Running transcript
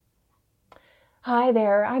Hi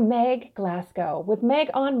there, I'm Meg Glasgow with Meg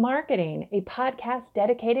on Marketing, a podcast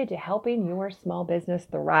dedicated to helping your small business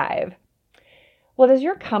thrive. Well, does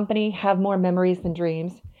your company have more memories than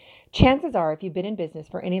dreams? Chances are, if you've been in business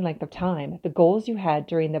for any length of time, the goals you had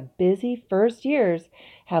during the busy first years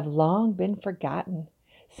have long been forgotten.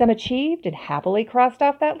 Some achieved and happily crossed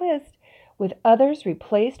off that list, with others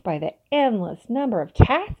replaced by the endless number of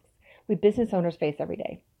tasks we business owners face every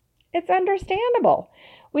day. It's understandable.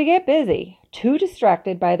 We get busy, too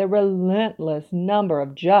distracted by the relentless number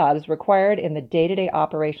of jobs required in the day-to-day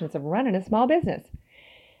operations of running a small business.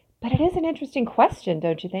 But it is an interesting question,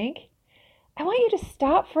 don't you think? I want you to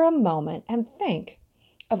stop for a moment and think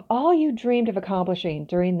of all you dreamed of accomplishing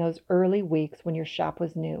during those early weeks when your shop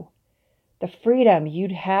was new. The freedom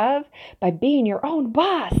you'd have by being your own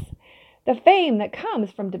boss. The fame that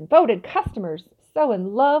comes from devoted customers so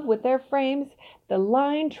in love with their frames, the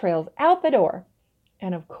line trails out the door.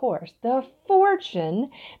 And of course, the fortune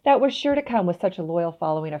that was sure to come with such a loyal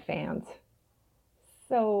following of fans.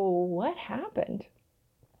 So what happened?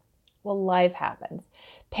 Well, life happens.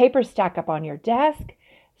 Papers stack up on your desk,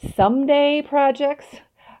 someday projects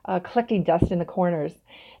collecting dust in the corners.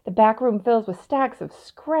 The back room fills with stacks of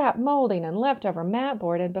scrap molding and leftover mat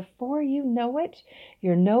board, and before you know it,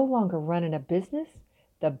 you're no longer running a business.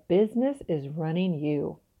 The business is running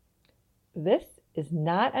you. This is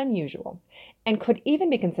not unusual and could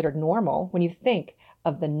even be considered normal when you think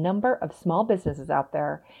of the number of small businesses out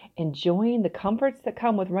there enjoying the comforts that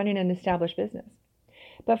come with running an established business.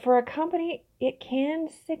 But for a company, it can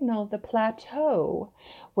signal the plateau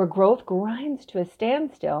where growth grinds to a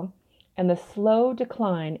standstill and the slow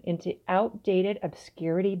decline into outdated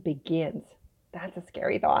obscurity begins. That's a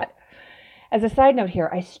scary thought. As a side note here,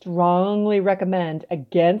 I strongly recommend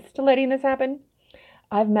against letting this happen.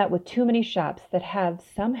 I've met with too many shops that have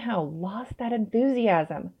somehow lost that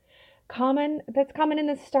enthusiasm. That's common in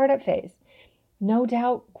the startup phase. No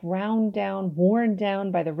doubt ground down, worn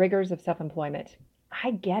down by the rigors of self-employment.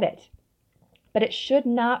 I get it, but it should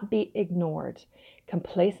not be ignored.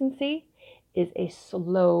 Complacency is a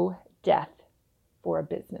slow death for a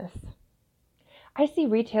business. I see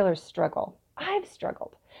retailers struggle. I've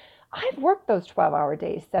struggled. I've worked those 12-hour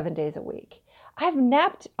days, 7 days a week. I've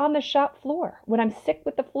napped on the shop floor when I'm sick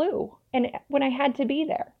with the flu and when I had to be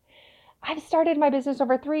there. I've started my business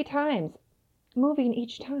over 3 times, moving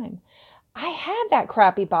each time. I had that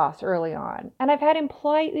crappy boss early on, and I've had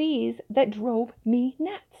employees that drove me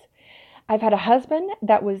nuts. I've had a husband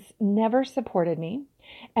that never supported me,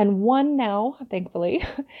 and one now, thankfully,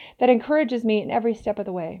 that encourages me in every step of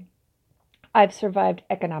the way. I've survived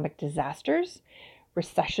economic disasters,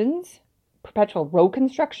 recessions, perpetual road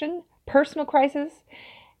construction, personal crisis,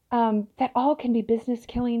 that all can be business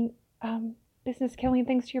killing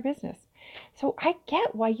things to your business. So I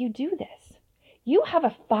get why you do this. You have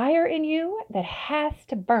a fire in you that has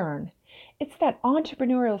to burn. It's that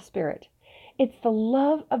entrepreneurial spirit. It's the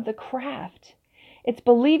love of the craft. It's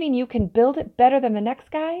believing you can build it better than the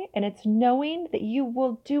next guy, and it's knowing that you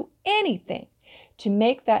will do anything to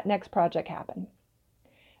make that next project happen.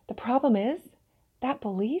 The problem is that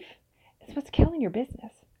belief is what's killing your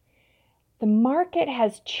business. The market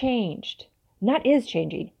has changed, not is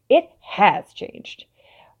changing, it has changed.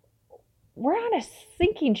 We're on a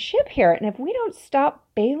sinking ship here, and if we don't stop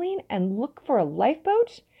bailing and look for a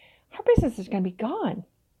lifeboat, our business is going to be gone.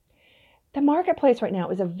 The marketplace right now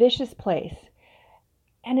is a vicious place,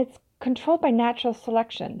 and it's controlled by natural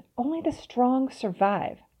selection. Only the strong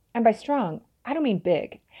survive. And by strong, I don't mean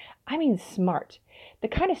big. I mean smart. The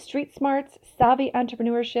kind of street smarts, savvy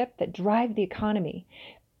entrepreneurship that drive the economy.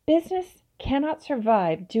 Business cannot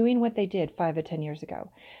survive doing what they did 5 or 10 years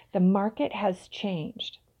ago. The market has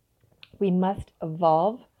changed. We must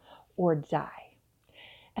evolve or die.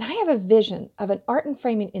 And I have a vision of an art and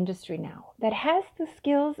framing industry now that has the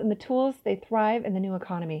skills and the tools they thrive in the new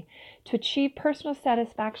economy to achieve personal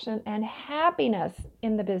satisfaction and happiness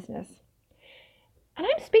in the business. And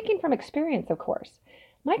I'm speaking from experience, of course.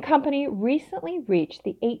 My company recently reached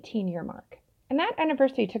the 18-year mark. And that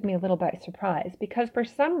anniversary took me a little by surprise because for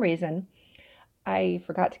some reason, I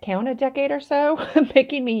forgot to count a decade or so,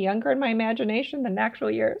 making me younger in my imagination than actual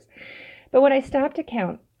years. But when I stopped to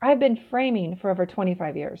count, I've been framing for over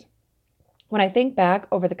 25 years. When I think back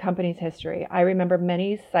over the company's history, I remember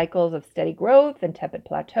many cycles of steady growth and tepid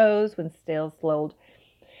plateaus when sales slowed.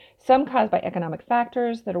 Some caused by economic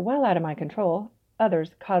factors that are well out of my control.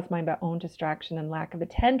 Others caused by my own distraction and lack of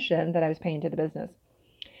attention that I was paying to the business.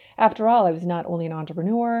 After all, I was not only an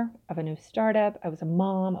entrepreneur of a new startup, I was a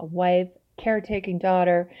mom, a wife, caretaking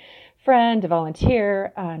daughter, friend, a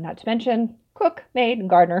volunteer, not to mention cook, maid, and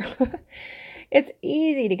gardener. It's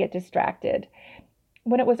easy to get distracted.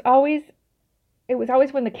 When it was always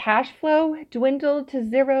when the cash flow dwindled to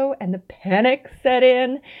zero and the panic set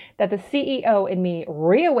in that the CEO in me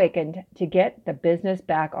reawakened to get the business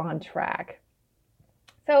back on track.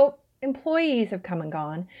 So employees have come and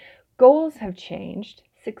gone, goals have changed,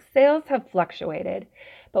 sales have fluctuated,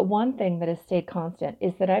 but one thing that has stayed constant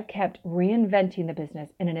is that I've kept reinventing the business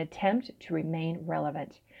in an attempt to remain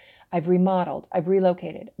relevant. I've remodeled, I've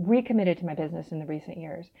relocated, recommitted to my business in the recent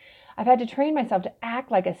years. I've had to train myself to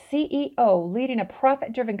act like a CEO leading a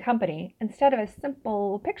profit-driven company instead of a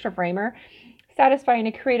simple picture framer satisfying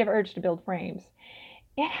a creative urge to build frames.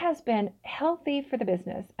 It has been healthy for the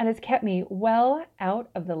business and has kept me well out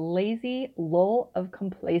of the lazy lull of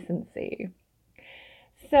complacency.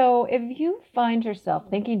 So if you find yourself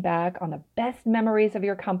thinking back on the best memories of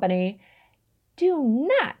your company, do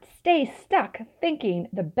not stay stuck thinking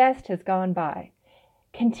the best has gone by.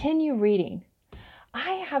 Continue reading.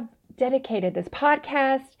 I have dedicated this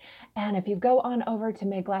podcast, and if you go on over to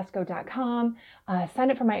megglasgow.com,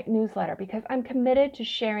 sign up for my newsletter because I'm committed to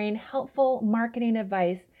sharing helpful marketing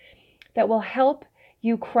advice that will help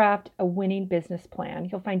you craft a winning business plan.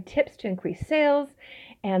 You'll find tips to increase sales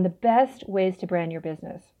and the best ways to brand your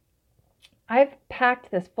business. I've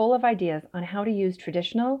packed this full of ideas on how to use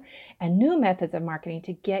traditional and new methods of marketing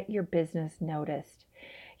to get your business noticed.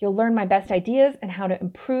 You'll learn my best ideas and how to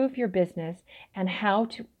improve your business and how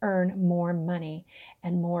to earn more money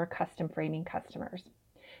and more custom framing customers.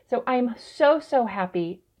 So I'm so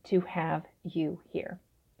happy to have you here.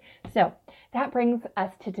 So that brings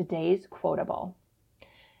us to today's quotable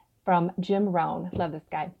from Jim Rohn. Love this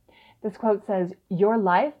guy. This quote says, "Your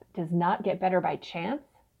life does not get better by chance.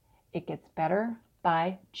 It gets better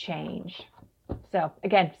by change." So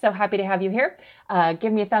again, so happy to have you here.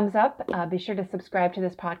 Give me a thumbs up. Be sure to subscribe to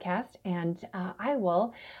this podcast, and I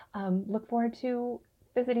will look forward to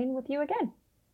visiting with you again.